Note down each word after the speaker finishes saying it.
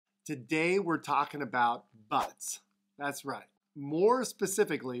Today we're talking about butts. That's right. More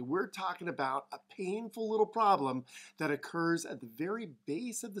specifically, we're talking about a painful little problem that occurs at the very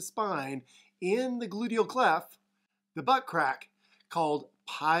base of the spine in the gluteal cleft, the butt crack, called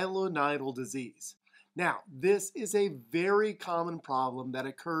pilonidal disease. Now, this is a very common problem that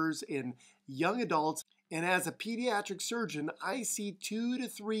occurs in young adults, and as a pediatric surgeon, I see 2 to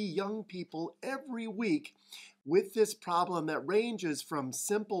 3 young people every week with this problem that ranges from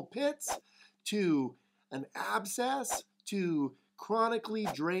simple pits to an abscess to chronically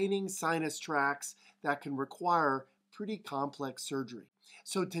draining sinus tracts that can require pretty complex surgery.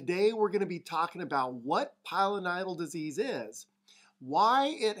 So today we're going to be talking about what pilonidal disease is,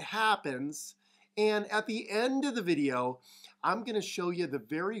 why it happens, and at the end of the video, I'm going to show you the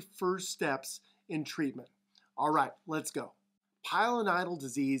very first steps in treatment. All right, let's go. Pilonidal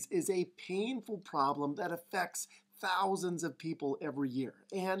disease is a painful problem that affects thousands of people every year.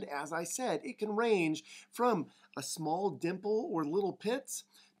 And as I said, it can range from a small dimple or little pits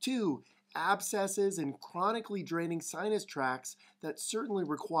to abscesses and chronically draining sinus tracts that certainly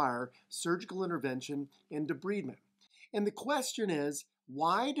require surgical intervention and debridement. And the question is,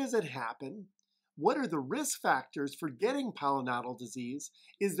 why does it happen? What are the risk factors for getting pilonidal disease?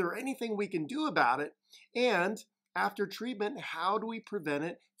 Is there anything we can do about it? And after treatment, how do we prevent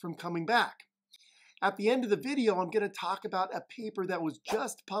it from coming back? At the end of the video, I'm going to talk about a paper that was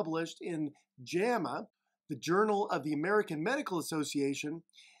just published in JAMA, the Journal of the American Medical Association,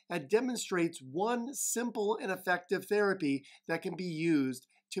 that demonstrates one simple and effective therapy that can be used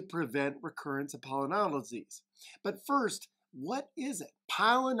to prevent recurrence of pilonidal disease. But first, what is it?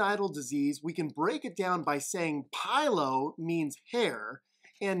 Pilonidal disease, we can break it down by saying pilo means hair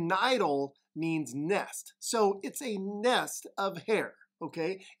and nidal means nest. So it's a nest of hair,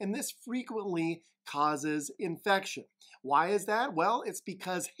 okay? And this frequently causes infection. Why is that? Well, it's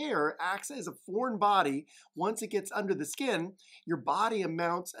because hair acts as a foreign body. Once it gets under the skin, your body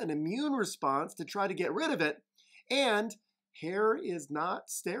mounts an immune response to try to get rid of it, and hair is not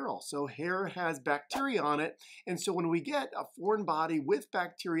sterile, so hair has bacteria on it, and so when we get a foreign body with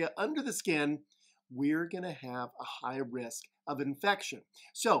bacteria under the skin, we're going to have a high risk of infection.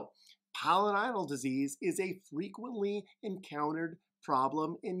 So pilonidal disease is a frequently encountered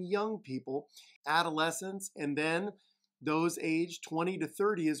problem in young people, adolescents, and then those aged 20 to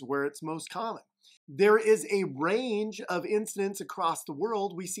 30 is where it's most common. There is a range of incidents across the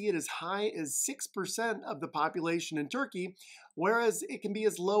world. We see it as high as 6% of the population in Turkey, whereas it can be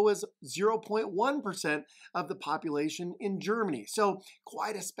as low as 0.1% of the population in Germany. So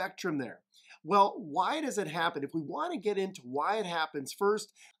quite a spectrum there. Well, why does it happen? If we want to get into why it happens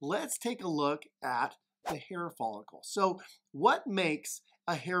first, let's take a look at the hair follicle. So what makes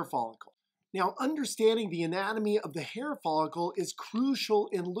a hair follicle? Now, understanding the anatomy of the hair follicle is crucial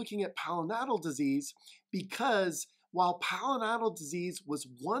in looking at pilonidal disease because while pilonidal disease was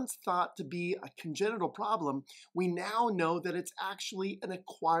once thought to be a congenital problem, we now know that it's actually an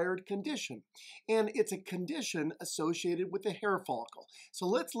acquired condition, and it's a condition associated with the hair follicle. So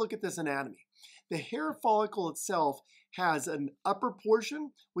let's look at this anatomy. The hair follicle itself has an upper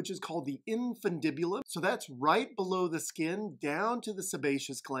portion, which is called the infundibulum. So that's right below the skin down to the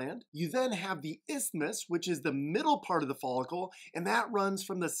sebaceous gland. You then have the isthmus, which is the middle part of the follicle, and that runs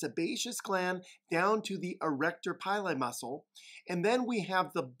from the sebaceous gland down to the erector pili muscle. And then we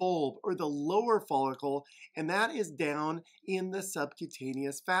have the bulb, or the lower follicle, and that is down in the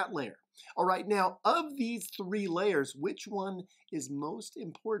subcutaneous fat layer. All right, now of these 3 layers, which one is most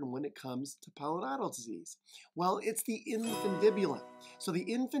important when it comes to pilonidal disease? Well, it's the infundibulum. So the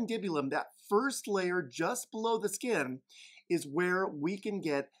infundibulum, that first layer just below the skin, is where we can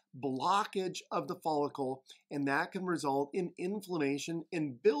get blockage of the follicle, and that can result in inflammation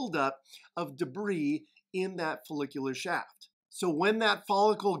and buildup of debris in that follicular shaft. So when that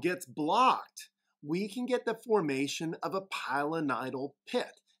follicle gets blocked, we can get the formation of a pilonidal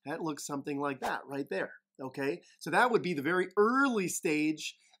pit. That looks something like that right there, okay? So that would be the very early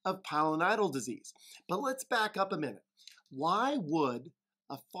stage of pilonidal disease. But let's back up a minute. Why would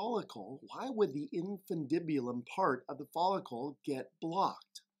a follicle, why would the infundibulum part of the follicle get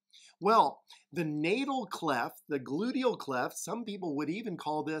blocked? Well, the natal cleft, the gluteal cleft, some people would even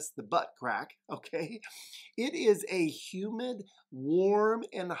call this the butt crack, okay? It is a humid, warm,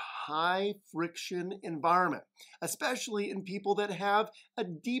 and high friction environment, especially in people that have a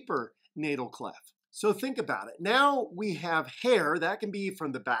deeper natal cleft. So think about it. Now we have hair, that can be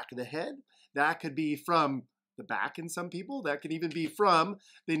from the back of the head, that could be from the back in some people, that could even be from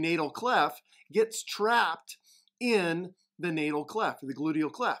the natal cleft, gets trapped in the natal cleft, the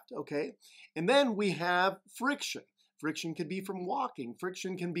gluteal cleft, okay? And then we have friction. Friction could be from walking.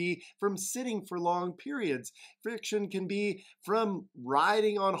 Friction can be from sitting for long periods. Friction can be from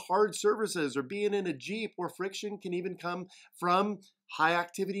riding on hard surfaces or being in a Jeep, or friction can even come from high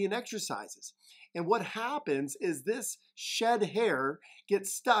activity and exercises. And what happens is this shed hair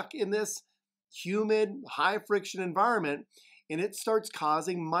gets stuck in this humid, high friction environment, and it starts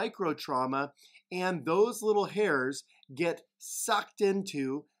causing micro trauma, and those little hairs get sucked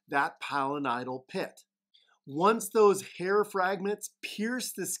into that pilonidal pit. Once those hair fragments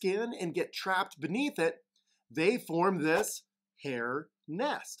pierce the skin and get trapped beneath it, they form this hair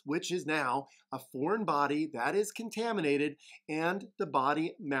nest, which is now a foreign body that is contaminated, and the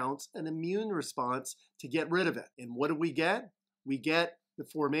body mounts an immune response to get rid of it. And what do we get? We get the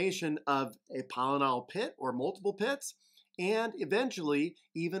formation of a pilonidal pit or multiple pits, and eventually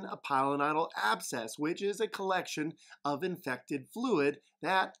even a pilonidal abscess, which is a collection of infected fluid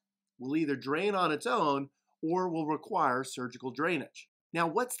that will either drain on its own or will require surgical drainage. Now,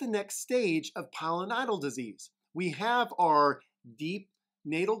 what's the next stage of pilonidal disease? We have our deep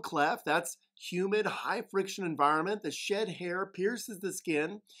natal cleft. That's humid, high friction environment. The shed hair pierces the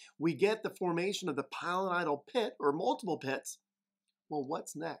skin. We get the formation of the pilonidal pit or multiple pits. Well,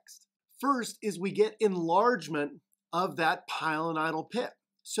 what's next? First is we get enlargement of that pilonidal pit.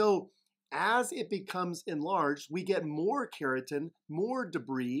 So as it becomes enlarged, we get more keratin, more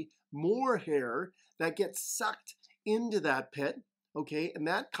debris, more hair that gets sucked into that pit, okay? And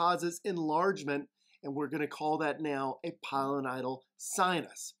that causes enlargement, and we're gonna call that now a pilonidal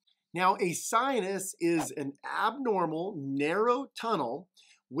sinus. Now, a sinus is an abnormal, narrow tunnel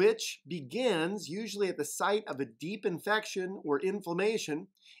which begins usually at the site of a deep infection or inflammation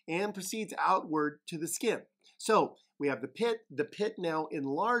and proceeds outward to the skin. So we have the pit now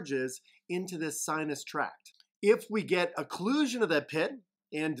enlarges into this sinus tract. If we get occlusion of that pit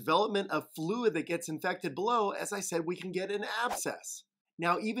and development of fluid that gets infected below, as I said, we can get an abscess.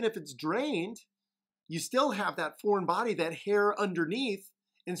 Now, even if it's drained, you still have that foreign body, that hair underneath,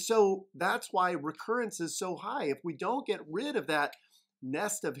 and so that's why recurrence is so high. If we don't get rid of that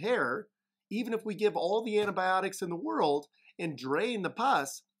nest of hair, even if we give all the antibiotics in the world and drain the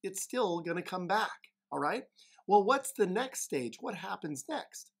pus, it's still going to come back, all right? Well, what's the next stage? What happens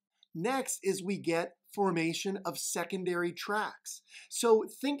next? Next is we get formation of secondary tracts. So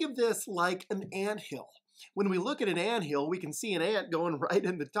think of this like an anthill. When we look at an anthill, we can see an ant going right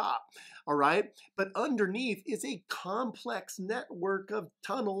in the top, all right? But underneath is a complex network of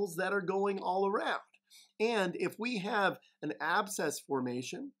tunnels that are going all around. And if we have an abscess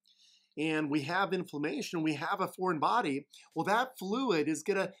formation and we have inflammation, we have a foreign body, well, that fluid is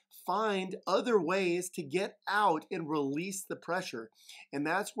going to find other ways to get out and release the pressure. And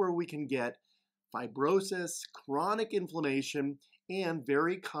that's where we can get fibrosis, chronic inflammation, and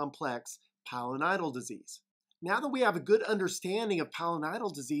very complex pilonidal disease. Now that we have a good understanding of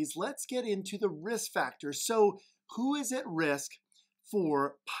pilonidal disease, let's get into the risk factors. So who is at risk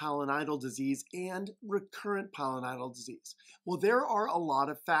for pilonidal disease and recurrent pilonidal disease? Well, there are a lot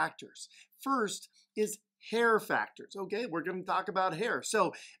of factors. First is hair factors, okay? We're going to talk about hair.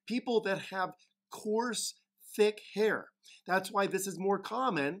 So people that have coarse, thick hair. That's why this is more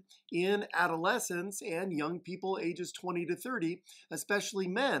common in adolescents and young people ages 20 to 30, especially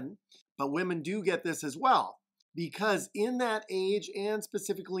men, but women do get this as well. Because in that age and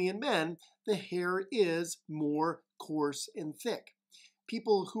specifically in men, the hair is more coarse and thick.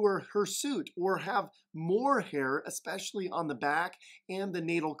 People who are hirsute or have more hair, especially on the back and the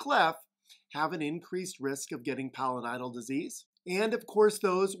natal cleft, have an increased risk of getting pilonidal disease. And of course,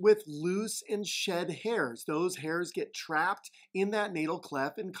 those with loose and shed hairs. Those hairs get trapped in that natal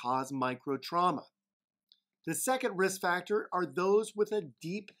cleft and cause microtrauma. The second risk factor are those with a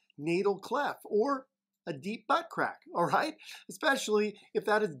deep natal cleft or a deep butt crack, all right? Especially if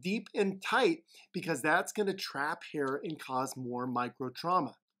that is deep and tight, because that's going to trap hair and cause more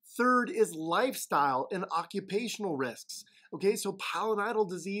microtrauma. Third is lifestyle and occupational risks. Okay, so pilonidal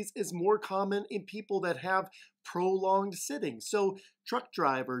disease is more common in people that have prolonged sitting. So truck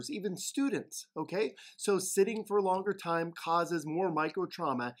drivers, even students, okay? So sitting for a longer time causes more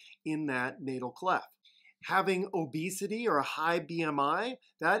microtrauma in that natal cleft. Having obesity or a high BMI,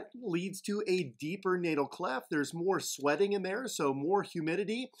 that leads to a deeper natal cleft. There's more sweating in there, so more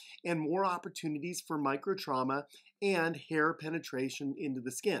humidity and more opportunities for microtrauma and hair penetration into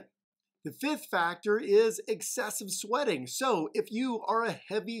the skin. The fifth factor is excessive sweating. So if you are a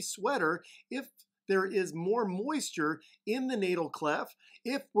heavy sweater, if there is more moisture in the natal cleft,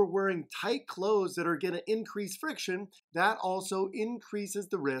 if we're wearing tight clothes that are going to increase friction, that also increases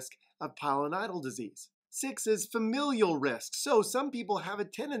the risk of pilonidal disease. 6 is familial risk. So some people have a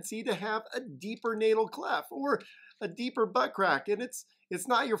tendency to have a deeper natal cleft or a deeper butt crack, and it's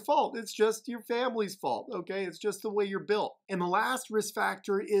not your fault. It's just your family's fault, okay? It's just the way you're built. And the last risk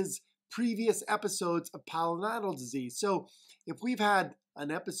factor is previous episodes of pilonidal disease. So if we've had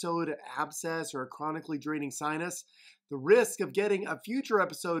an episode of abscess or a chronically draining sinus, the risk of getting a future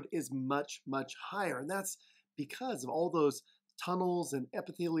episode is much, much higher. And that's because of all those tunnels and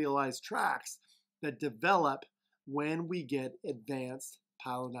epithelialized tracts that develop when we get advanced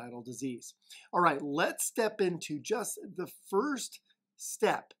pilonidal disease. All right, let's step into just the first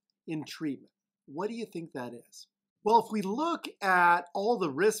step in treatment. What do you think that is? Well, if we look at all the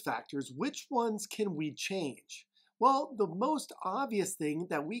risk factors, which ones can we change? Well, the most obvious thing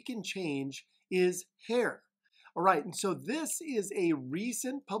that we can change is hair. All right, and so this is a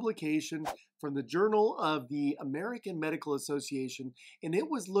recent publication from the Journal of the American Medical Association, and it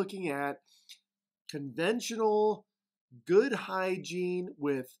was looking at conventional good hygiene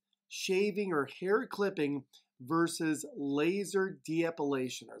with shaving or hair clipping versus laser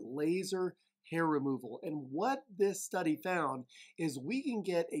deepilation or laser hair removal. And what this study found is we can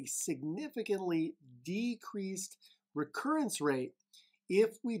get a significantly decreased recurrence rate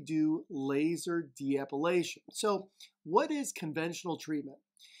if we do laser deepilation. So what is conventional treatment?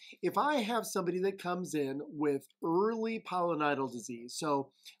 If I have somebody that comes in with early pilonidal disease,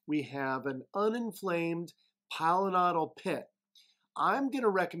 so we have an uninflamed pilonidal pit, I'm going to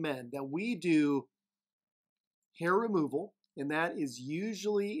recommend that we do hair removal, and that is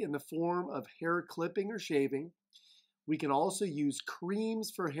usually in the form of hair clipping or shaving. We can also use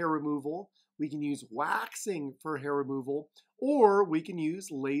creams for hair removal. We can use waxing for hair removal, or we can use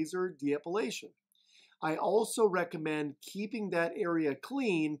laser deepilation. I also recommend keeping that area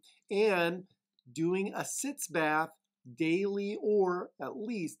clean and doing a sitz bath daily or at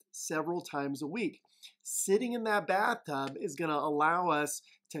least several times a week. Sitting in that bathtub is going to allow us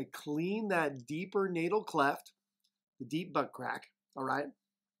to clean that deeper natal cleft, the deep butt crack, all right,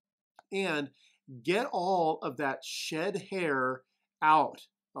 and get all of that shed hair out,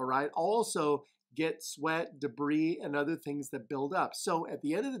 all right. Also get sweat, debris, and other things that build up. So at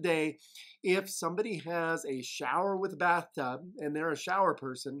the end of the day, if somebody has a shower with a bathtub and they're a shower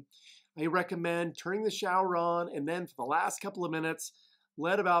person, I recommend turning the shower on, and then for the last couple of minutes,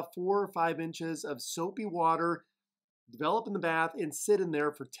 let about 4 or 5 inches of soapy water develop in the bath and sit in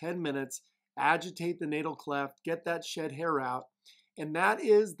there for 10 minutes, agitate the natal cleft, get that shed hair out. And that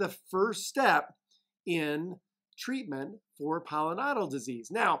is the first step in treatment for pilonidal disease.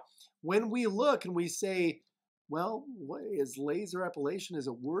 Now, when we look and we say, well, what is laser epilation? Is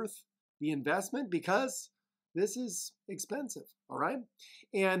it worth the investment? Because this is expensive, all right?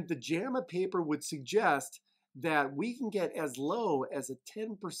 And the JAMA paper would suggest that we can get as low as a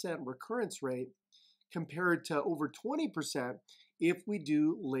 10% recurrence rate compared to over 20% if we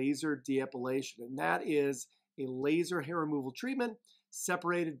do laser deepilation. And that is a laser hair removal treatment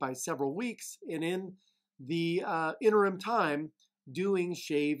separated by several weeks, and in the interim time, doing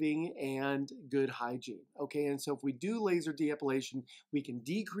shaving and good hygiene. Okay, and so if we do laser deepilation, we can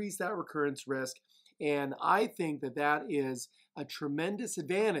decrease that recurrence risk. And I think that that is a tremendous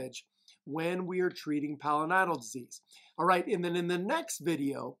advantage when we are treating pilonidal disease. All right, and then in the next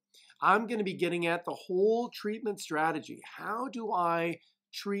video, I'm going to be getting at the whole treatment strategy. How do I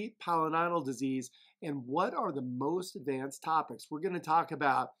treat pilonidal disease, and what are the most advanced topics? We're going to talk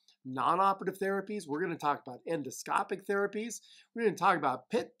about non-operative therapies. We're going to talk about endoscopic therapies. We're going to talk about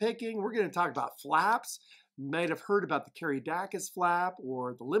pit picking. We're going to talk about flaps. You might have heard about the Kariakis flap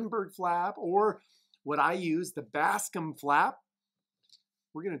or the Limburg flap, or what I use, the Bascom flap.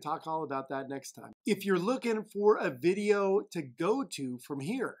 We're going to talk all about that next time. If you're looking for a video to go to from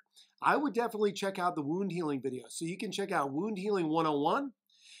here, I would definitely check out the wound healing video. So you can check out Wound Healing 101.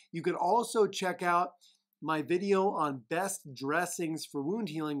 You could also check out my video on best dressings for wound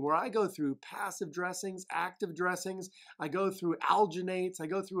healing, where I go through passive dressings, active dressings. I go through alginates. I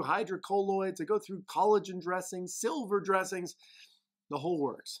go through hydrocolloids. I go through collagen dressings, silver dressings, the whole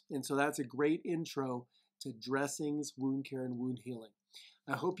works. And so that's a great intro to dressings, wound care, and wound healing.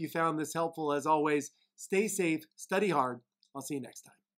 I hope you found this helpful. As always, stay safe, study hard. I'll see you next time.